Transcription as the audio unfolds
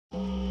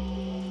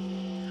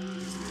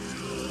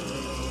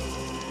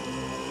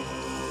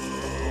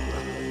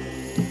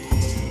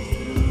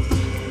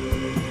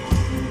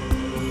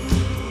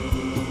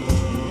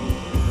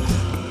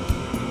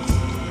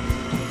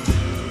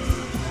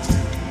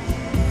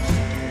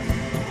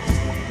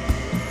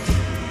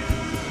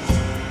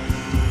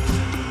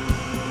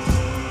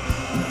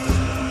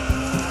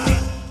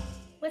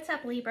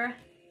up, Libra?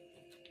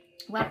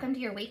 Welcome to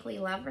your weekly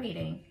love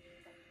reading.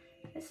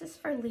 This is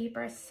for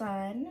Libra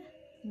Sun,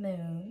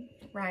 Moon,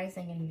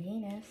 Rising, and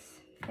Venus.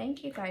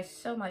 Thank you guys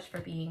so much for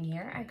being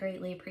here. I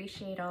greatly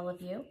appreciate all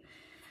of you.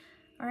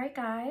 All right,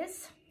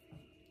 guys.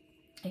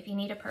 If you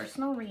need a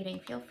personal reading,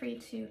 feel free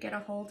to get a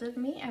hold of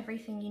me.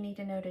 Everything you need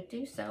to know to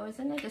do so is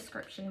in the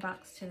description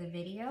box to the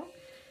video.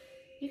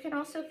 You can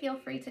also feel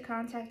free to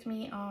contact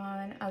me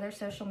on other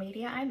social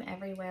media. I'm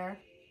everywhere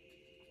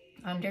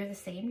under the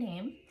same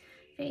name: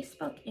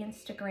 Facebook,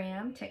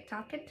 Instagram,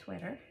 TikTok, and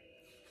Twitter.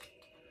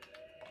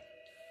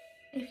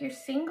 If you're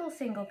single,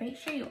 make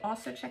sure you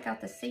also check out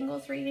the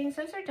singles readings.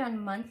 Those are done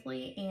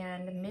monthly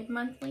and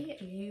mid-monthly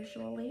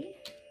usually.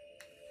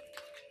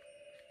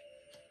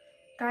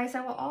 Guys,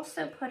 I will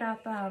also put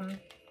up a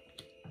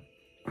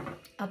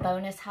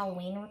bonus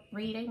Halloween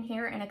reading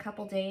here in a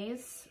couple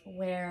days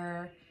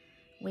where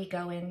we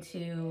go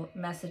into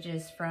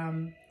messages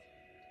from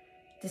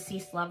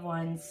deceased loved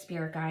ones,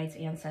 spirit guides,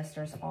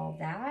 ancestors, all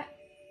that.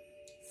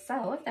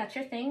 So if that's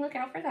your thing, look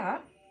out for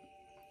that.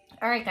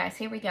 All right, guys,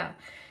 here we go.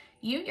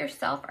 You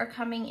yourself are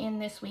coming in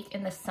this week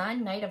in the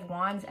Sun, Knight of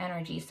Wands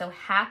energy. So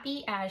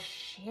happy as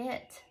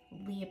shit,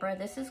 Libra.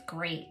 This is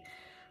great.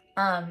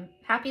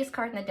 Happiest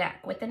card in the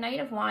deck. With the Knight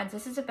of Wands,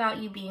 this is about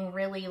you being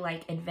really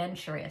like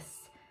adventurous,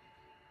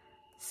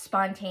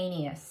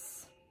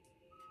 spontaneous,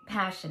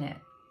 passionate,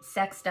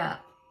 sexed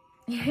up.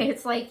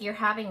 It's like you're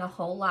having a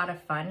whole lot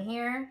of fun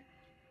here,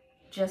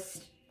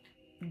 just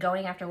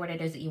going after what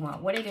it is that you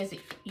want, what it is that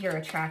you're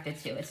attracted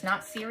to. It's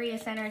not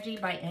serious energy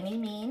by any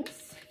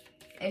means.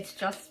 It's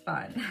just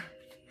fun,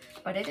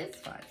 but it is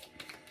fun.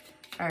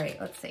 All right,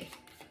 let's see.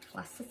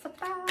 What's this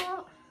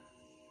about?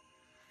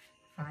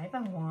 Five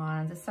of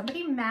Wands. Is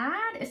somebody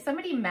mad? Is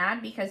somebody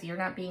mad because you're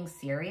not being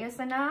serious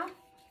enough?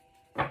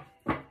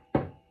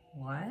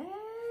 What?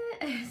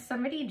 Is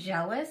somebody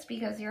jealous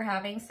because you're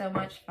having so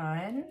much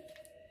fun?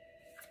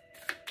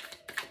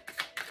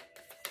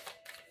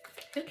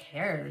 Who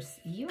cares?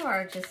 You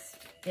are just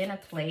in a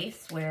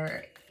place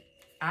where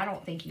I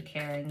don't think you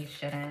care and you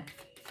shouldn't.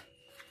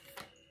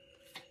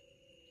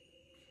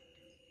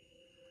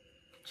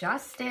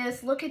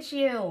 Justice, look at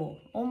you.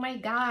 Oh my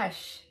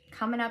gosh.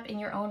 Coming up in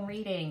your own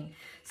reading.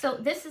 So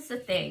this is the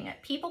thing.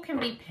 People can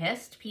be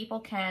pissed. People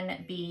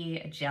can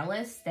be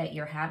jealous that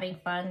you're having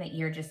fun, that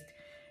you're just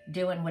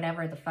doing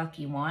whatever the fuck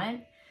you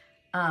want.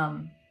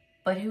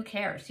 But who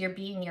cares? You're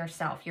being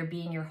yourself. You're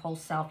being your whole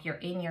self. You're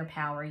in your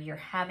power. You're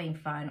having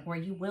fun, or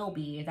you will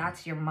be.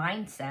 That's your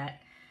mindset.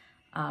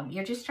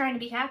 You're just trying to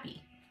be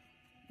happy.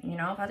 You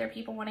know, if other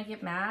people want to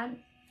get mad,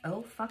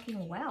 oh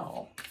fucking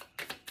well.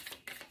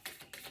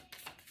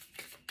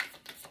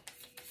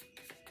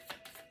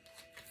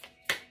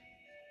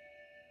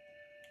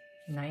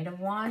 Knight of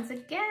Wands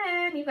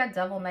again. You've got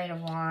double Knight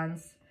of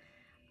Wands.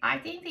 I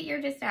think that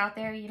you're just out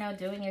there, you know,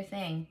 doing your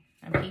thing.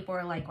 And people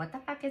are like, what the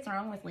fuck is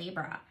wrong with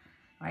Libra?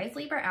 Why is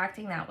Libra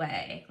acting that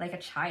way? Like a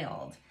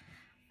child.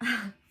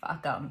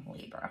 Fuck them,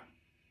 Libra.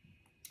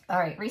 All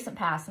right, recent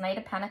past. Knight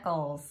of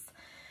Pentacles.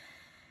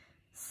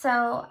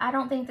 So I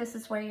don't think this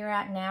is where you're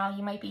at now.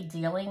 You might be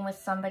dealing with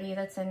somebody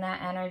that's in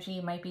that energy.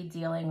 You might be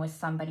dealing with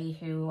somebody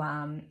who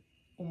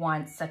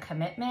wants a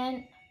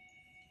commitment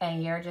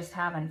and you're just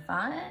having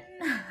fun.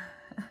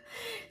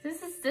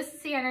 This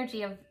is the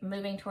energy of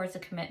moving towards a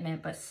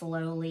commitment, but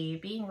slowly,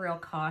 being real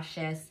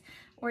cautious.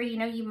 Or, you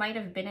know, you might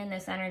have been in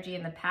this energy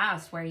in the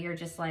past where you're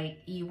just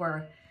like, you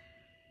were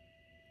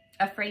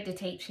afraid to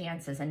take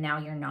chances and now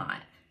you're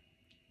not.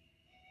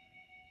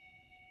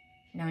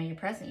 Now in your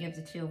present, you have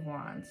the Two of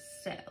Wands.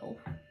 So,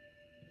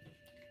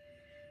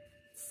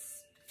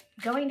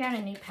 going down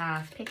a new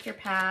path. Pick your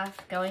path,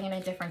 going in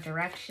a different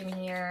direction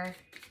here.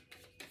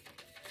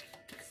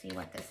 Let's see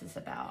what this is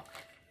about.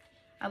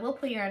 I will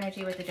put your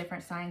energy with the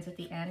different signs at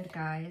the end,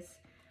 guys.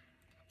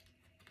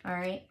 All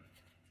right.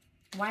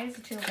 Why is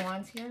the Two of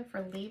Wands here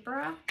for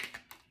Libra?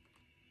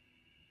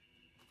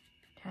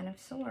 Ten of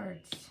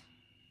Swords.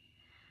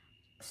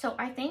 So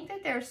I think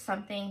that there's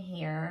something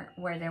here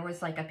where there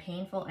was like a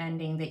painful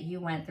ending that you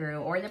went through,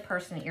 or the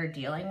person that you're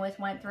dealing with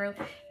went through,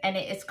 and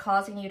it's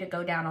causing you to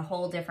go down a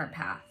whole different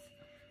path.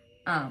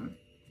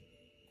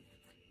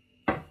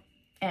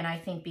 And I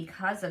think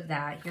because of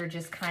that, you're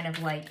just kind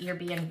of like, you're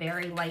being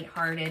very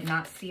lighthearted,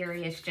 not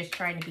serious, just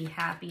trying to be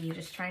happy,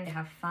 just trying to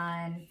have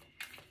fun,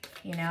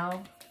 you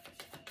know?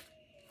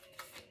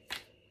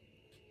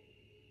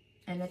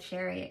 And the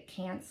Chariot,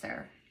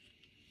 Cancer.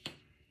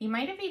 You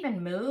might have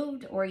even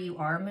moved, or you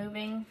are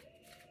moving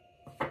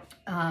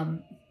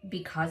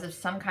because of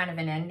some kind of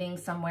an ending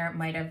somewhere. It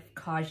might have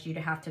caused you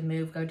to have to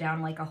move, go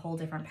down like a whole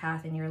different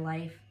path in your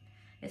life.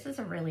 This is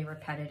a really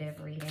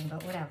repetitive reading,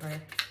 but whatever.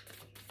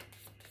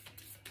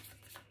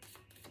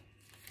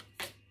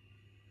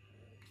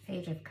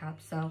 Page of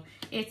Cups. So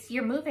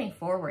you're moving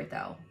forward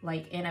though,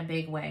 like in a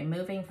big way,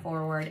 moving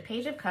forward.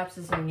 Page of Cups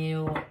is a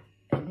new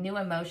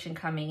emotion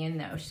coming in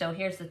though. So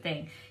here's the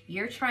thing.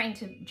 You're trying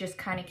to just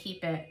kind of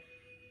keep it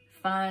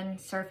fun,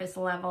 surface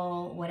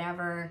level,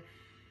 whatever.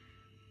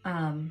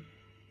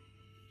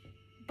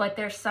 But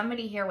there's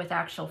somebody here with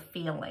actual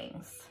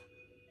feelings.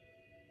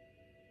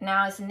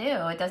 Now it's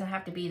new, it doesn't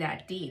have to be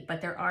that deep,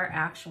 but there are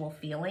actual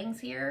feelings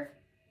here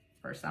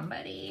for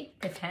somebody,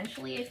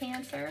 potentially a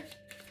Cancer.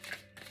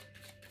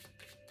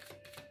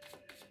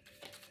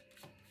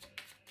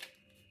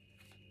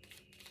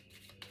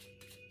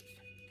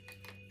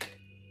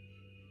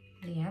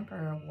 The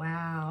Emperor,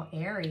 wow,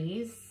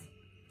 Aries,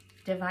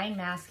 divine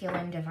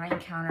masculine, divine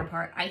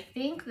counterpart. I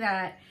think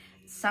that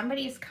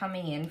somebody's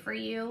coming in for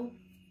you,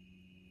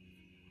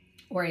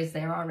 or is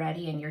there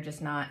already and you're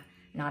just not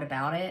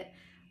about it.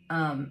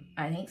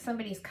 I think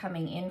somebody's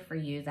coming in for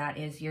you that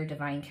is your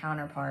divine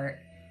counterpart,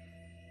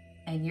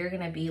 and you're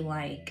gonna be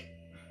like,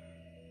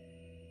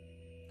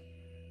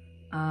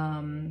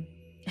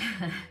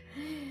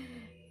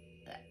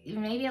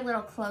 maybe a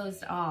little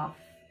closed off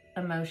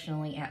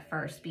emotionally at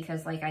first,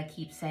 because like I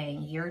keep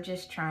saying, you're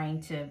just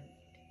trying to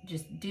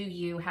just do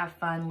you, have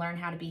fun, learn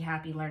how to be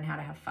happy, learn how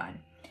to have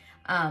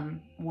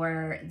fun.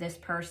 Where this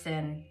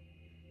person,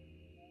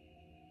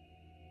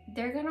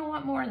 they're gonna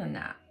want more than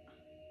that.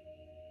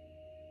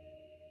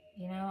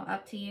 You know,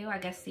 up to you, I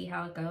guess, see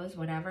how it goes,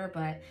 whatever.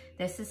 But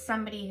this is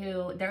somebody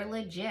who, they're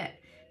legit.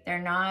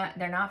 They're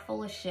not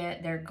full of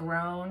shit. They're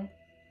grown,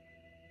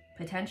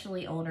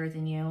 potentially older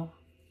than you.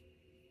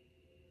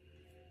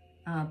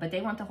 But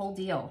they want the whole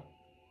deal.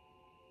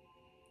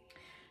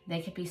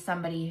 They could be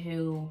somebody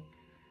who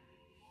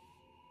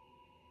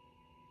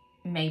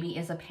maybe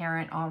is a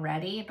parent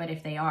already, but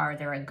if they are,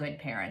 they're a good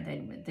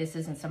parent. This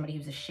isn't somebody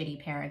who's a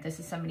shitty parent. This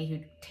is somebody who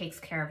takes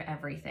care of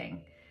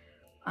everything.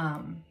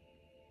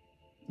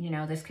 You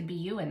know, this could be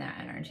you in that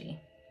energy.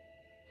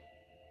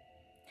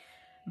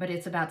 But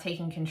it's about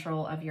taking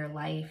control of your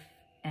life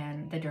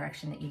and the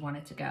direction that you want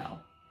it to go.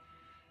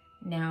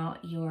 Now,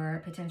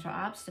 your potential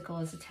obstacle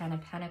is a 10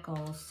 of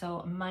Pentacles.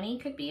 So money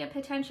could be a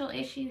potential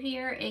issue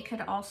here. It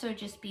could also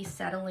just be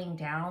settling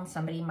down.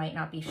 Somebody might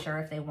not be sure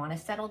if they want to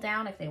settle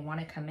down, if they want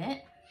to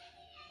commit,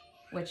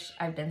 which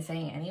I've been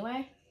saying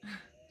anyway.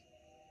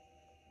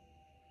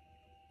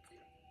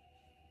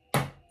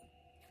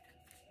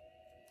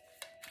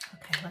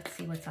 Okay, let's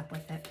see what's up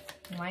with it.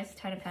 Why is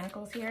 10 of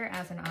Pentacles here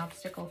as an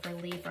obstacle for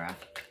Libra?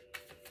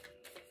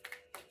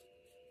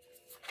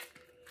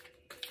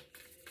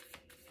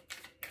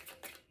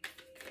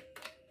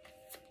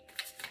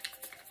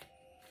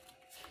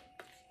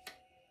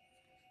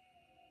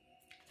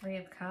 Three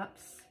of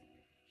Cups.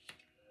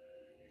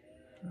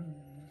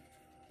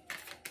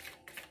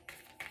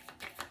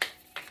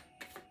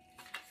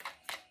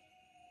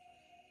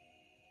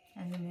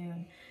 And the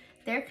Moon.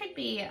 There could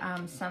be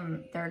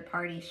some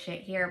third-party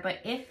shit here, but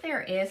if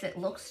there is, it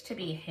looks to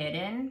be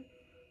hidden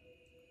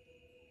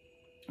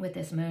with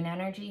this Moon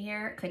energy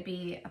here. It could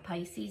be a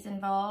Pisces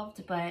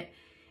involved, but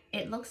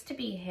it looks to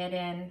be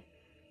hidden.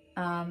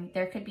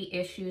 There could be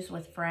issues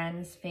with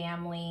friends,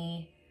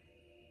 family.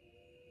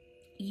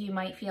 You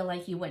might feel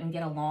like you wouldn't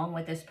get along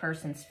with this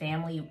person's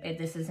family.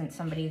 This isn't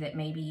somebody that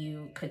maybe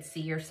you could see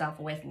yourself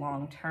with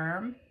long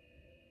term.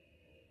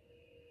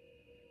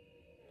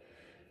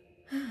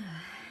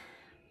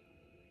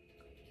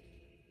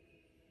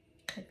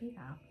 Could be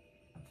that.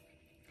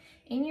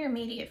 In your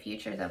immediate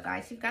future though,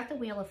 guys, you've got the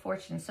Wheel of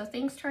Fortune. So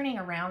things turning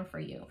around for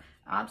you.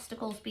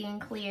 Obstacles being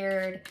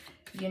cleared,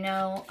 you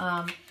know.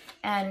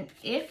 And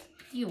if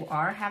you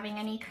are having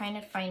any kind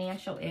of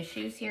financial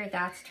issues here,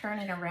 that's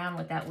turning around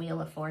with that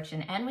Wheel of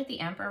Fortune. And with the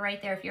Emperor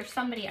right there, if you're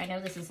somebody, I know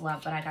this is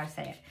love, but I gotta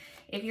say it.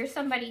 If you're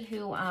somebody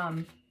who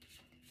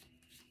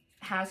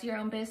has your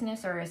own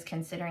business or is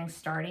considering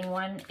starting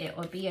one, it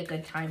would be a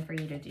good time for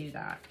you to do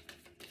that.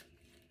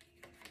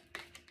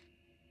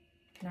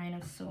 Nine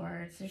of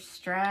Swords. There's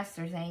stress,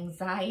 there's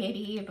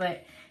anxiety,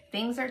 but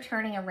things are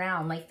turning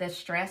around. Like the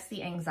stress,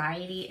 the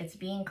anxiety, it's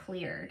being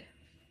cleared.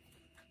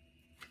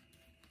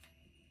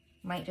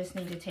 Might just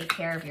need to take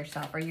care of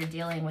yourself, or you're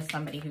dealing with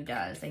somebody who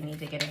does. They need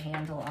to get a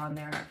handle on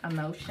their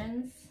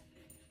emotions.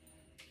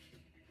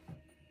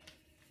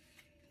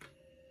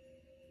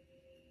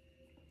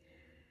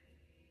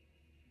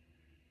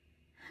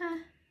 Huh,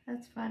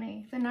 that's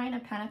funny. The Nine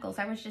of Pentacles.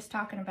 I was just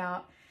talking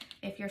about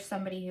if you're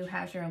somebody who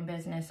has your own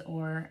business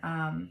or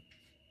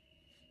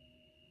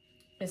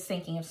is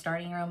thinking of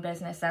starting your own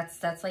business.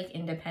 That's like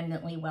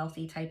independently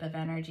wealthy type of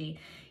energy.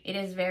 It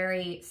is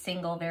very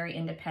single, very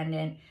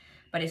independent.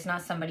 But it's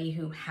not somebody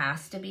who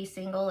has to be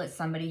single. It's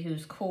somebody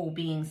who's cool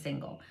being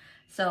single.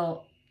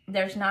 So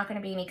there's not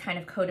going to be any kind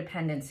of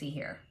codependency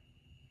here.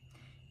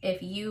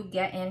 If you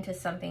get into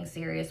something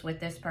serious with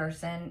this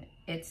person,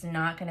 it's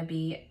not going to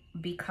be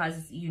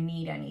because you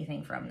need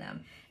anything from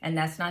them. And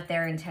that's not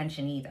their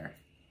intention either.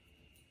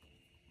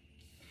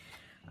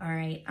 All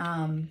right.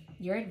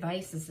 Your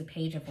advice is the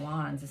Page of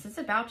Wands. This is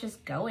about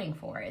just going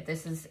for it.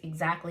 This is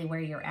exactly where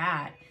you're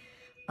at.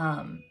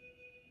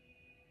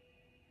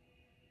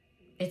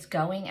 It's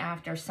going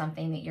after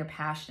something that you're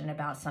passionate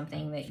about,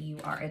 something that you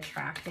are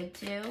attracted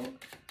to.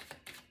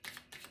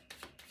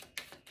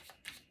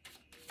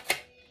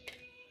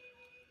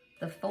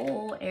 The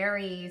Fool,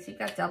 Aries. You've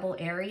got double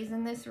Aries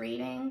in this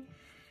reading.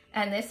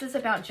 And this is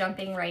about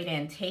jumping right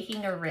in,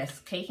 taking a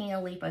risk, taking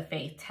a leap of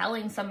faith,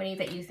 telling somebody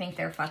that you think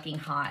they're fucking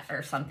hot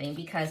or something,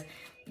 because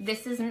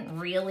this isn't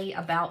really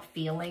about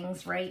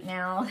feelings right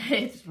now.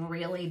 It's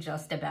really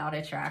just about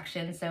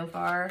attraction so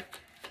far.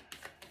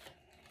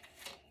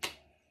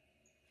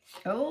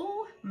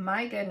 Oh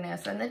my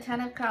goodness, and the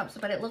 10 of Cups,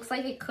 but it looks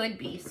like it could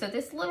be. So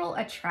this little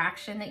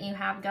attraction that you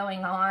have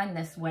going on,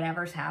 this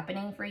whatever's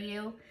happening for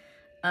you,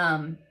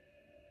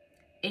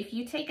 if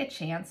you take a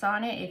chance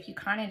on it, if you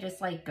kind of just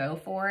like go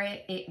for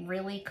it, it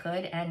really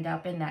could end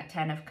up in that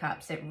 10 of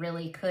Cups. It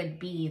really could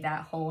be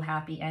that whole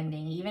happy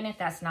ending. Even if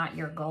that's not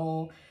your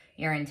goal,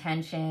 your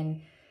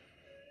intention,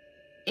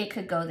 it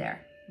could go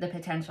there. The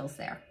potential's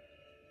there.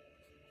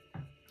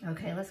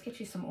 Okay, let's get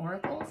you some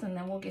oracles and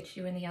then we'll get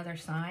you in the other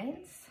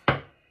signs.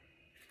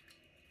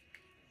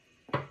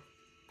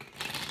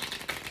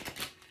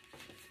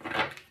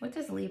 What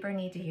does Libra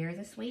need to hear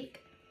this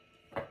week?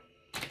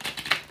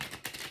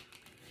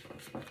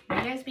 Where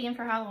are you guys being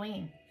for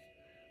Halloween?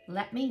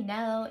 Let me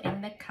know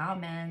in the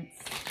comments.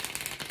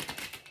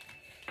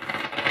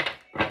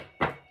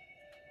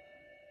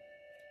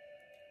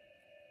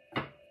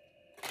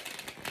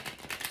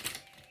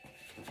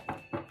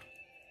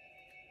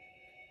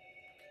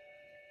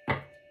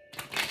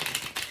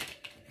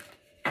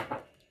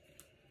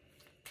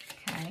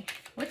 Okay,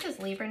 what does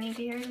Libra need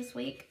to hear this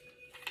week?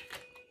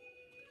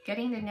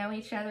 Getting to know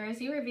each other.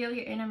 As you reveal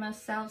your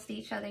innermost selves to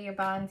each other, your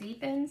bond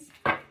deepens.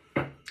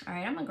 All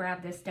right, I'm gonna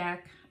grab this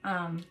deck.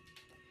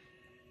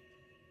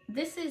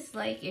 This is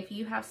like if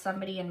you have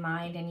somebody in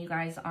mind and you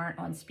guys aren't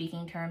on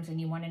speaking terms and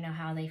you want to know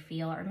how they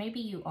feel, or maybe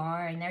you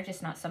are and they're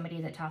just not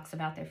somebody that talks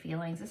about their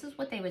feelings. This is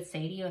what they would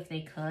say to you if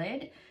they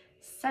could.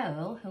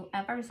 So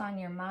whoever's on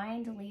your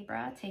mind,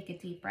 Libra, take a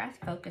deep breath,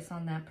 focus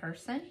on that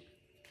person.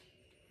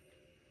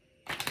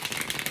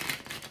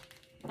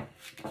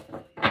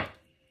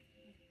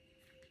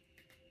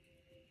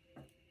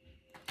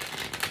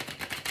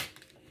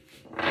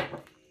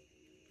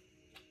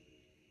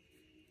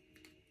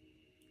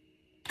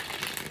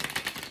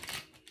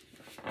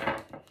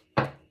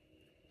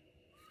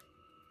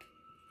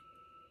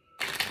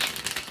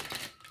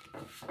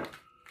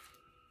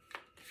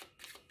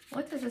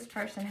 What does this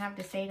person have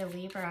to say to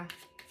Libra?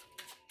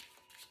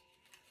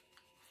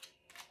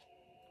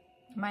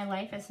 My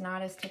life is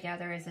not as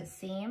together as it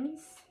seems.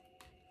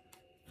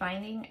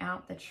 Finding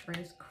out the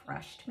truth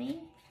crushed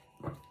me.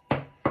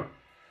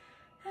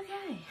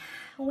 Okay,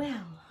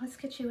 well, let's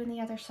get you in the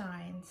other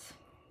signs.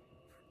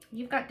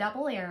 You've got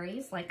double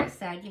Aries, like I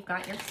said. You've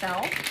got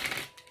yourself.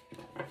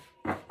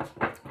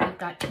 You've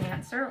got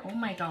Cancer. Oh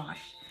my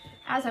gosh.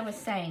 As I was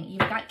saying, you've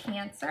got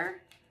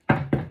Cancer.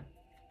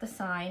 The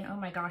sign. Oh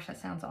my gosh,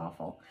 that sounds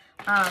awful.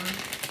 And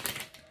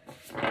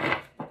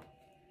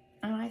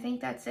I think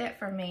that's it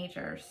for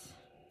majors.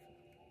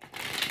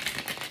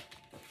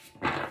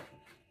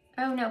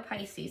 Oh no,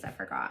 Pisces, I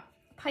forgot.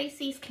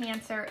 Pisces,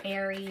 Cancer,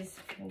 Aries,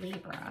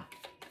 Libra.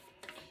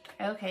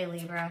 Okay,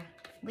 Libra.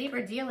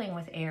 Libra dealing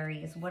with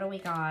Aries. What do we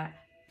got?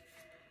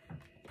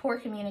 Poor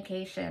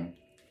communication.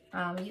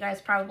 You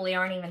guys probably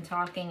aren't even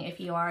talking.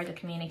 If you are, the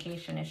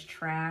communication is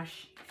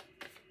trash.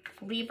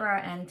 Libra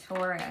and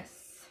Taurus.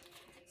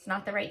 It's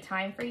not the right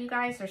time for you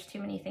guys. There's too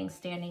many things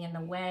standing in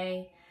the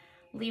way.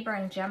 Libra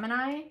and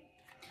Gemini.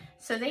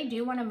 So they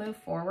do want to move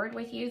forward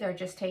with you. They're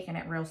just taking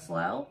it real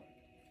slow.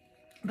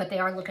 But they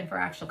are looking for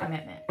actual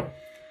commitment.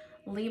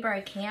 Libra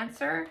and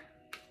Cancer.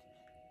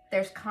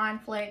 There's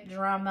conflict,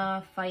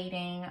 drama,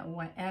 fighting,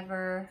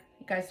 whatever.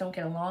 You guys don't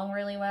get along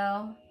really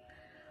well.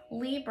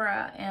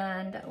 Libra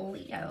and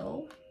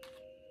Leo.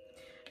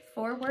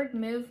 Forward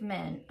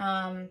movement.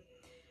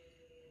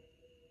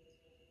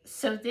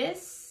 So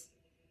this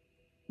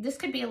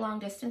could be a long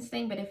distance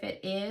thing, but if it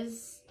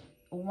is,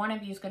 one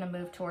of you is going to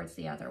move towards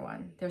the other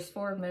one. There's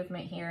forward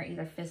movement here,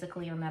 either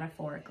physically or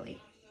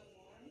metaphorically.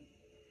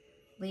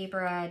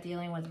 Libra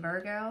dealing with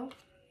Virgo.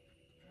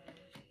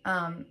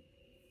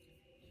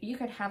 You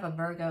could have a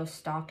Virgo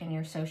stalking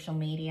your social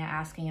media,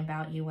 asking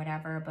about you,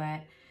 whatever,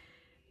 but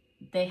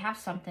they have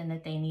something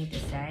that they need to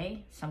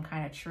say, some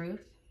kind of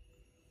truth.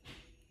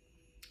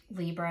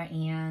 Libra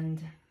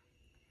and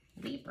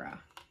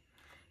Libra.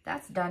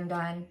 That's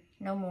done.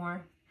 No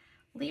more.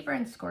 Libra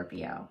and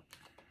Scorpio.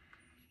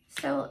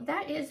 So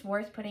that is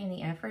worth putting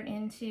the effort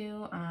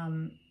into.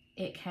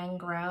 It can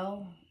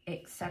grow,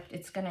 except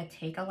it's going to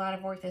take a lot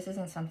of work. This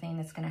isn't something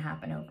that's going to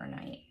happen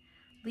overnight.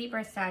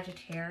 Libra,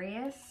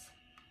 Sagittarius.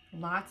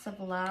 Lots of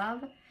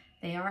love.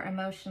 They are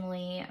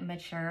emotionally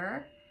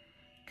mature,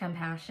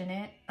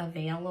 compassionate,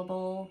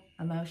 available,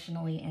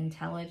 emotionally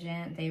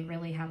intelligent. They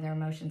really have their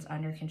emotions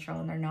under control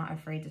and they're not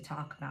afraid to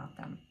talk about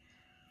them.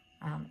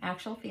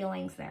 Actual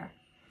feelings there.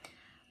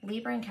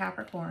 Libra and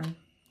Capricorn.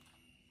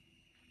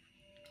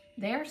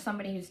 They are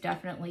somebody who's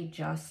definitely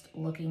just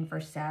looking for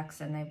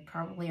sex and they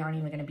probably aren't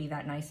even going to be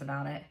that nice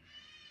about it.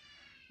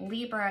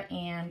 Libra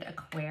and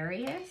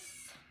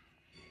Aquarius.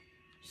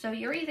 So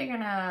you're either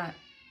going to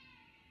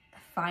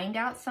find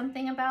out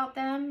something about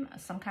them,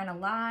 some kind of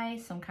lie,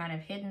 some kind of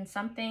hidden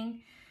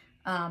something,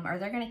 or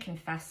they're going to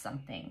confess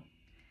something.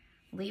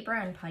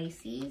 Libra and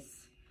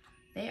Pisces.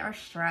 They are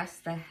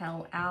stressed the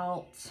hell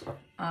out.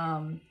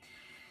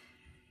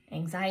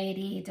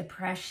 anxiety,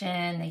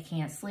 depression. They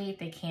can't sleep,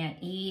 they can't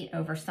eat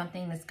over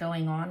something that's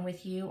going on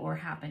with you or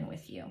happened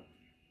with you.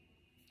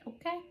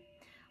 Okay?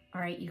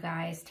 All right, you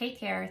guys, take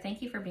care.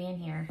 Thank you for being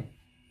here.